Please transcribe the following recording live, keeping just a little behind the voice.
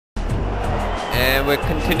And we're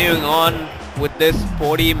continuing on with this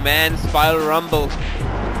 40-man Spiral Rumble.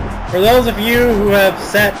 For those of you who have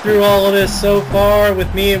sat through all of this so far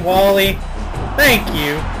with me and Walleh, thank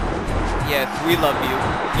you. Yes, we love you.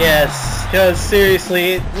 Yes, because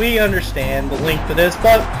seriously, we understand the length of this,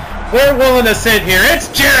 but we're willing to sit here. It's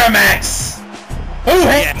Jeri-MAX! Who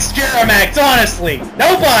hates Jeri-MAX, honestly?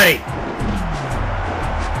 Nobody!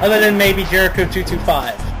 Other than maybe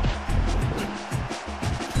Jericho225.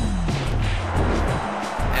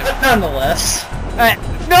 But nonetheless...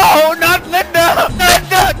 no, not Linda!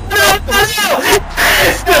 Linda! No!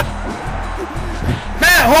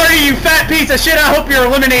 Matt Hardy, you fat piece of shit, I hope you're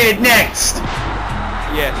eliminated next!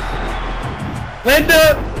 Yes.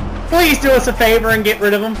 Linda, please do us a favor and get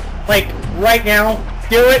rid of him. Like, right now.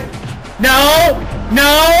 Do it. No!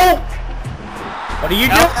 No! What are you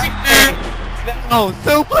doing? No,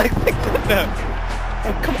 suplexing Linda!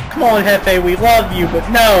 Oh, come on, Hefe, we love you, but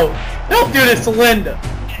no! Don't do this to Linda!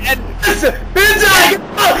 And Benza!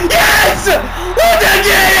 Oh, yes! Linda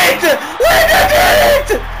did it! Linda did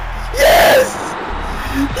it! Yes!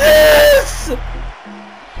 Yes!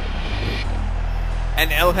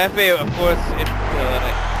 And El Jefe, of course,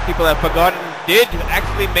 people have forgotten, did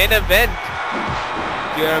actually main event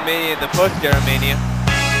Jeri-Mania, the first Jeri-Mania.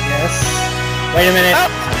 Yes. Wait a minute. Oh,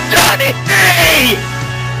 Johnny! Hey!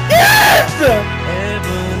 Yes!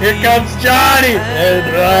 Here comes Johnny! And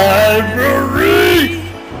Ivory!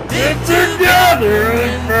 It's together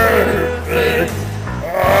in perfect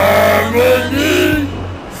harmony!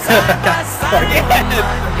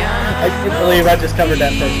 I can't believe I just covered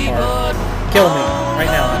that first part. Kill me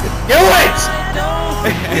right now. Do it!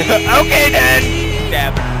 Okay then!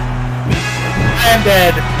 Stab. I'm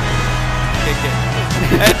dead.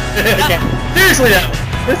 Okay. Seriously though,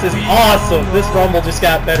 this is awesome. This Rumble just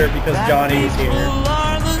got better because Johnny is here.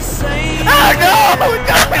 Oh no!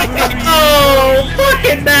 Oh,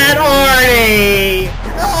 fucking Matt Hardy!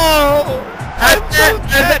 Oh!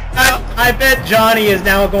 I bet Johnny is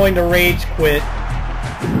now going to rage quit.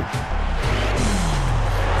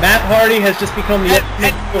 Matt Hardy has just become the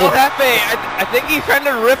ultimate El Jefe, I think he's trying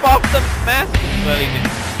to rip off the mask. Well, he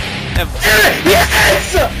didn't.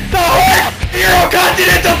 Yes! The whole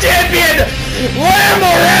Euro-Continental Champion!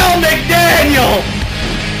 Walleh McDaniel!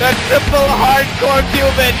 The triple hardcore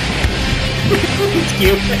Cuban! He's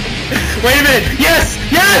Cuban. Wait a minute! Yes!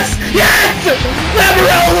 Yes! Yes!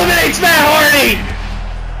 Lamorel eliminates Matt Hardy!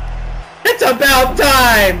 It's about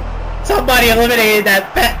time! Somebody eliminated that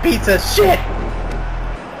fat piece of shit!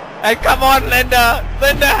 And come on, Linda!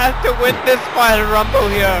 Linda has to win this Final Rumble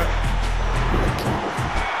here!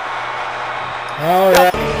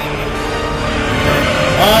 Alright.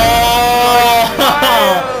 Oh!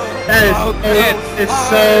 That is it's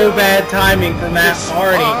so bad timing for Matt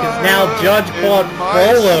Hardy, because now Judge Claude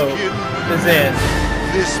Frollo is in.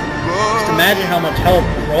 Just imagine how much help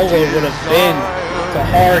Frollo would have been to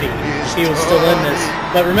Hardy if he was still in this.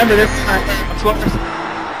 But remember this time...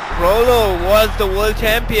 Frollo was the world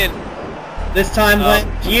champion. This time last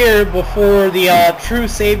year, before the true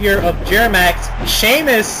savior of Jeri-MAX,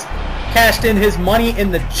 Sheamus cashed in his money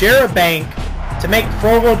in the Jeri-Bank to make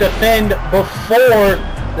Frollo defend before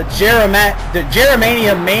the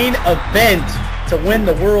Jeri-Mania main event to win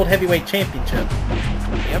the World Heavyweight Championship.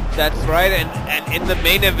 Yep, that's right. And in the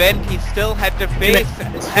main event, he still had to face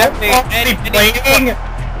playing.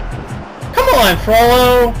 Come on,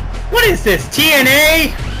 Frollo. What is this?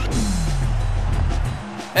 TNA?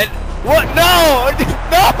 And what? No!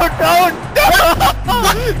 No! No!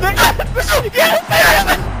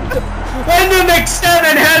 Linda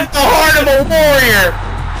McSeven has the heart of a warrior!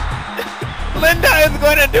 Linda is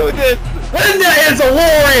gonna do this! Linda is a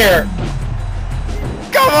warrior!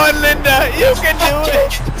 Come on, Linda! You can do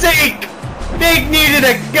it! Zeke! Big needed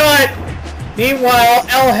a gut! Meanwhile,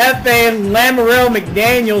 El Jefe and Lamorel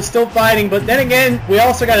McDaniel still fighting, but then again, we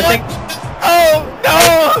also gotta think... Oh!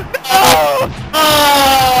 No! No!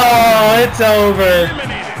 Oh! It's over!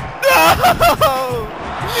 No!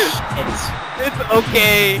 It's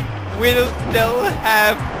okay. We'll still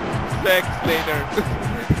have sex later.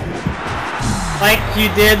 Like you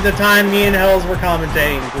did the time me and Hells were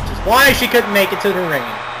commentating, which is why she couldn't make it to the ring.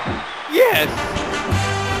 Yes.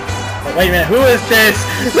 But wait a minute, who is this?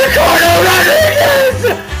 Ricardo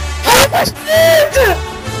Rodriguez! Oh my shit!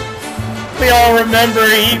 We all remember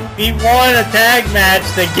he won a tag match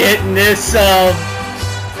to get in this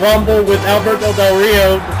Rumble with Alberto Del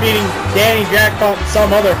Rio, defeating Danny Jackpot and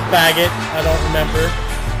some other faggot. I don't remember.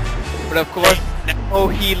 But of course, now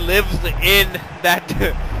he lives in that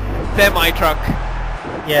semi-truck.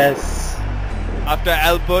 Yes. After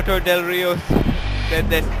Alberto Del Rio's said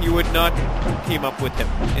that he would not team up with him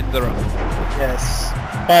in the Rumble. Yes,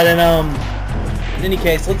 but in any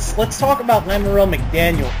case, let's talk about Lamorel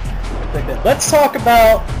McDaniel for a bit. Let's talk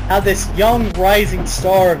about how this young rising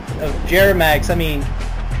star of Jeri-MAX, I mean,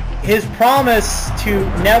 his promise to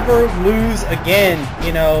never lose again,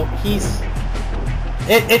 you know,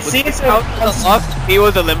 it seems he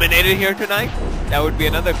was eliminated here tonight. That would be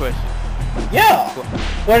another question. Yeah.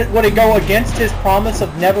 Would it go against his promise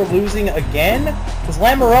of never losing again? Because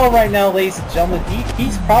Lamorel right now, ladies and gentlemen,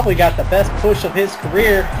 he's probably got the best push of his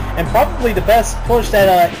career, and probably the best push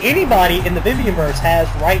that anybody in the Vivianverse has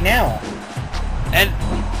right now. And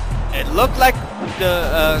it looked like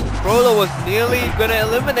the Frollo was nearly going to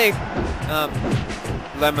eliminate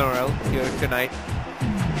Lamorel here tonight.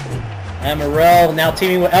 Lamorel now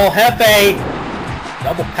teaming with El Jefe.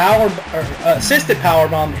 Double power, or assisted power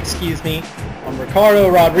bomb, excuse me, on Ricardo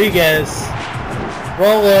Rodriguez.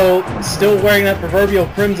 Frollo still wearing that proverbial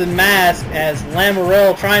crimson mask as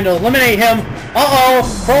Lamorel trying to eliminate him. Uh-oh,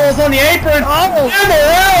 Frollo's on the apron. Oh,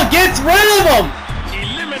 Lamorel gets rid of him.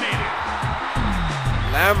 Eliminated.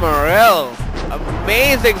 Lamorel,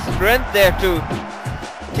 amazing strength there to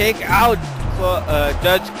take out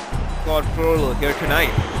Judge Claude Frollo here tonight.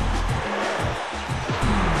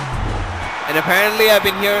 And apparently I've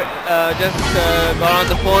been here, just got on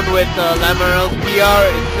the phone with Lamorel's PR.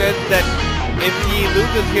 It says that if he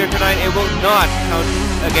loses here tonight, it will not count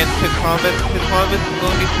against his promise. His promise is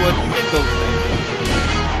only towards singles night.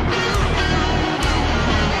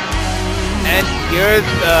 And here's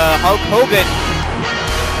Hulk Hogan.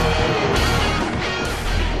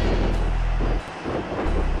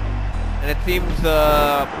 And it seems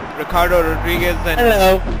Ricardo Rodriguez and...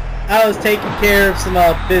 Hello. I was taking care of some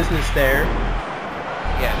business there.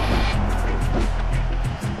 Yes.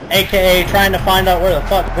 AKA trying to find out where the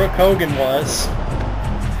fuck Brooke Hogan was.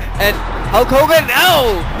 And Hulk Hogan,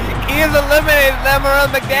 no! He is eliminated Lamorel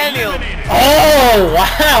McDaniel. Oh,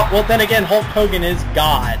 wow! Well, then again, Hulk Hogan is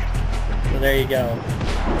God. So there you go.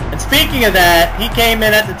 And speaking of that, he came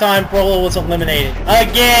in at the time Frollo was eliminated.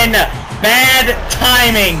 Again, bad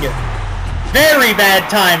timing. Very bad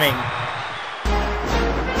timing.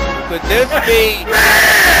 Could this be...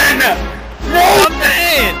 Man!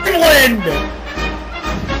 England!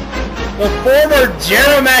 The former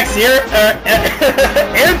Jeri-MAX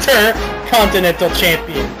Intercontinental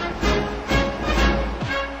Champion.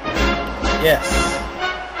 Yes.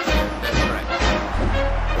 That's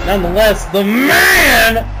right. Nonetheless, the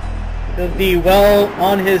man could be well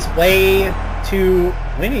on his way to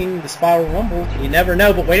winning the Spiral Rumble. You never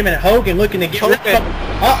know, but wait a minute. Hogan looking to get rid of...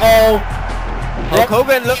 Uh-oh. Hulk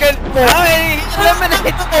Hogan looking... Oh, he's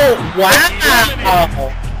eliminated! Oh,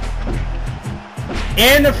 wow!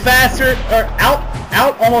 In the faster... Or out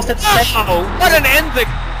almost at the second... Oh, what an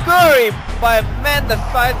enziguri by a man the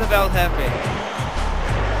size of El Jefe.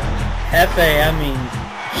 Jefe, I mean...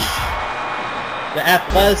 The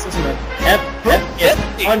athleticism of Jefe is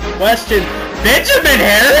unquestioned. Benjamin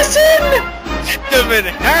Harrison? Benjamin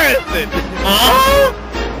Harrison! Oh!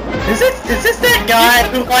 Is this that guy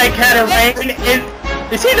who like had a reign in...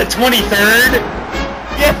 Is he the 23rd?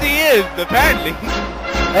 Yes, he is, apparently.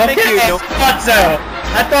 Okay, I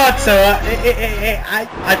thought so.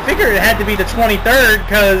 I figured it had to be the 23rd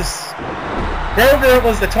because Grover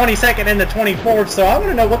was the 22nd and the 24th, so I want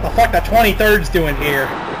to know what the fuck the 23rd's doing here.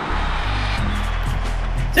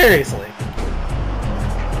 Seriously.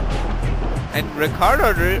 And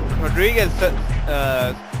Ricardo Rodriguez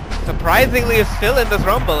surprisingly is still in this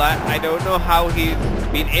Rumble. I don't know how he's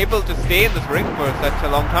been able to stay in this ring for such a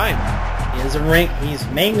long time. He's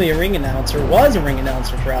mainly a ring announcer, was a ring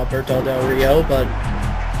announcer for Alberto Del Rio, but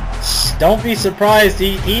don't be surprised,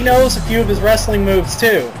 he knows a few of his wrestling moves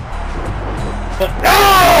too. But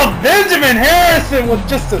oh, Benjamin Harrison with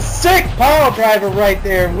just a sick pile driver right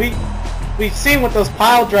there. And we've seen what those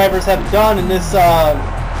pile drivers have done in this spot.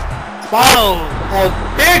 A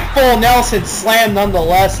big full Nelson slam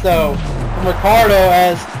nonetheless though from Ricardo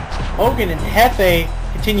as Hogan and Jefe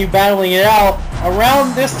continue battling it out.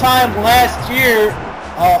 Around this time last year,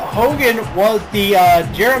 Hogan was the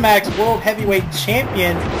Jeri-MAX World Heavyweight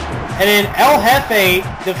Champion, and then El Jefe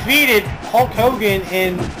defeated Hulk Hogan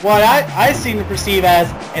in what I seem to perceive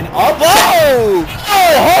as an upset. Whoa!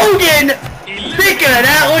 Oh, Hogan! Speaking of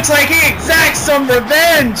that, looks like he exacts some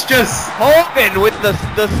revenge. Just Hogan with the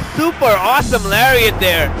super awesome lariat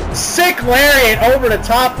there. Sick lariat over the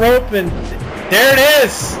top rope, and there it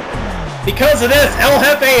is. Because of this, El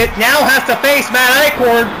Jefe now has to face Matt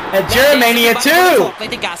Icord at Jeri-Mania 2.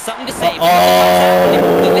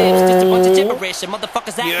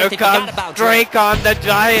 Here comes Drake on the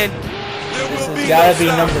Giant. This has got to be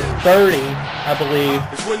number 30, I believe.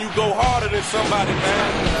 It's when you go harder than somebody,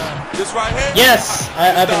 man. This right here? Yes,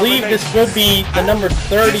 I believe this would be the number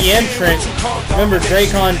 30 entrant. Remember,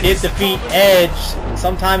 Dracon did defeat Edge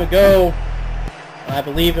some time ago. I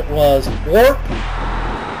believe it was Warp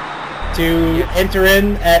to enter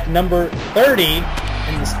in at number 30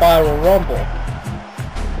 in the Spiral Rumble.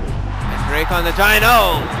 And Dracon the Giant,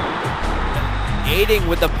 aiding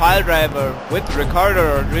with the pile driver with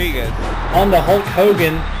Ricardo Rodriguez. On the Hulk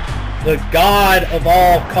Hogan, the god of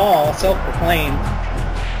all call, self-proclaimed.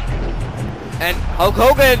 And Hulk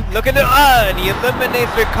Hogan looking to, and he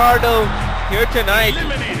eliminates Ricardo here tonight.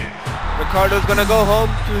 Ricardo's gonna go home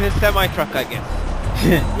to his semi-truck, I guess.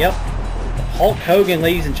 Yep. Hulk Hogan,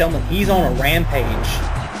 ladies and gentlemen, he's on a rampage.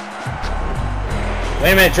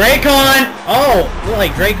 Wait a minute, Dracon! Oh, looked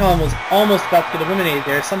like Dracon was almost about to get eliminated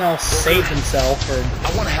there. Somehow saved himself. Or...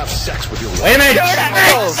 I want to have sex with your wife. Wait a minute!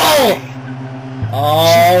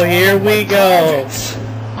 Oh, here we go.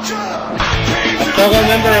 A fellow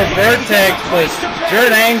member of Vertex, but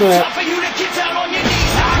Jared Angle,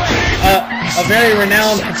 a very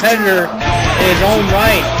renowned competitor in his own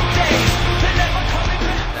right.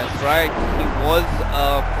 That's right. He was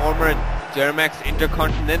a former Jeri-MAX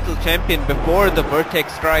Intercontinental Champion before the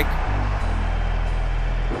Vertex strike.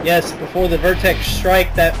 Yes, before the Vertex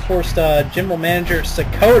strike that forced General Manager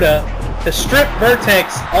Sakota to strip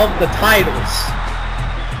Vertex of the titles.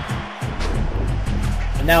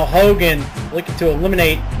 And now Hogan looking to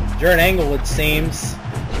eliminate Jared Angle, it seems.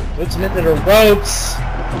 Whips him into the ropes.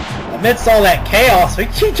 Amidst all that chaos,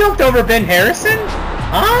 he jumped over Ben Harrison?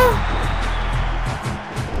 Huh?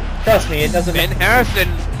 Trust me, it doesn't... Ben Harrison.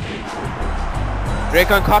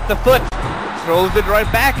 Dracon caught the foot. Throws it right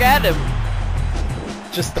back at him.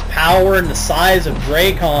 Just the power and the size of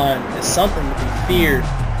Dracon is something to be feared.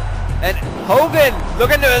 And Hogan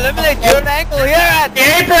looking to eliminate Jared Angle here at... The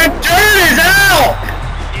apron dirt is out!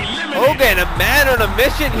 Hogan, a man on a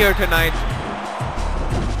mission here tonight.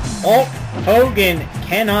 Hulk Hogan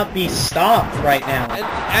cannot be stopped right now.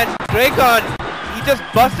 And Dracon, he just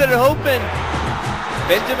busted it open.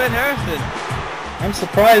 Benjamin Harrison. I'm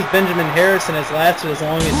surprised Benjamin Harrison has lasted as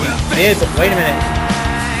long as he did, but wait a minute.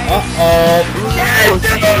 Uh-oh.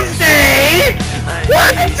 Doomsday!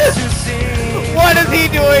 What? What is he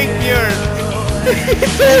doing here?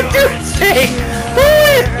 Doomsday!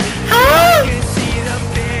 What? Huh?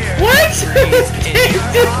 What?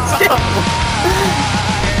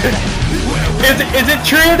 Is it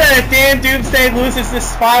true that if Dan Doomsday loses this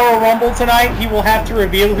Spiral Rumble tonight, he will have to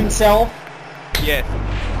reveal himself? Yes.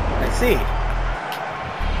 I see.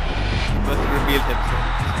 He must reveal himself.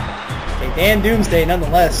 Okay, Dan Doomsday,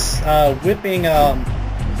 nonetheless, whipping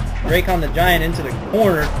Dracon the Giant into the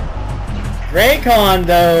corner. Dracon,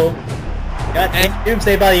 though, got Dan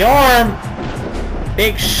Doomsday by the arm.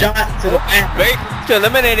 Big shot to the back. Great to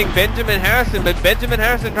eliminating Benjamin Harrison, but Benjamin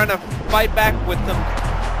Harrison trying to fight back with some...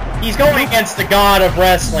 He's going against the god of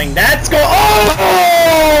wrestling. That's go.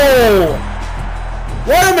 Oh!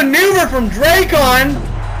 What a maneuver from Dracon.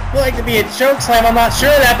 Would like to be a choke slam. I'm not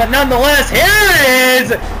sure of that, but nonetheless, here it is.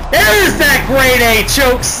 There's that grade A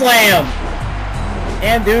choke slam.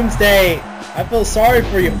 And Doomsday, I feel sorry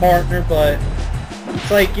for you, partner, but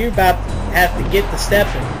it's like you're about to have to get the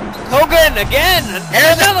stepping. Hogan again.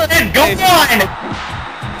 There's it. Go on.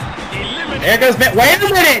 There goes. Wait a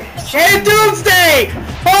minute. And Doomsday.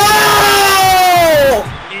 Oh!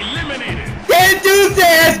 Eliminated. Dan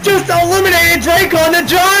Doomsday has just eliminated Dracon the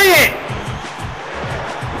Giant!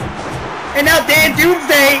 And now Dan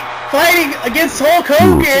Doomsday fighting against Hulk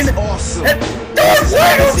Hogan! Awesome. And Darth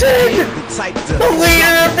Wiggleton! The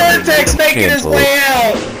leader of Vertex making his way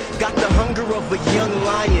out! Got the hunger of a young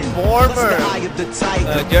lion. Former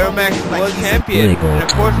Jeri-MAX World Champion. And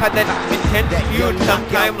of course had that intense feud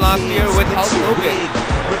sometime last year with Hulk Hogan.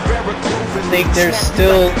 I think there's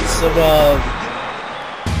still some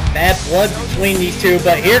bad blood between these two,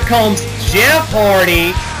 but here comes Jeff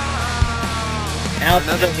Hardy. Now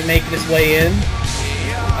he's making his way in.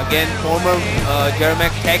 Again, former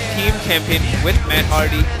Jeri-MAX Tag Team Champion with Matt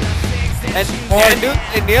Hardy. And Hardy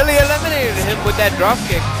nearly eliminated him with that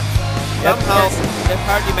dropkick. Somehow, Jeff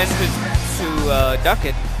Hardy managed to duck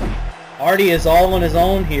it. Hardy is all on his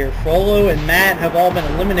own here. Frollo and Matt have all been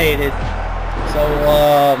eliminated. So,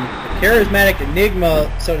 the charismatic enigma,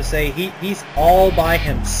 so to say, he's all by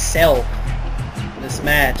himself in this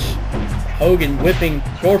match. Hogan whipping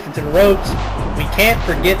Dorf into the ropes. We can't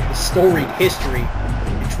forget the storied history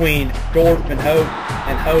between Dorf and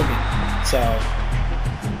Hogan. So,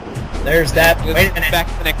 there's that. Wait a minute. Back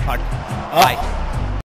to the next part. Bye.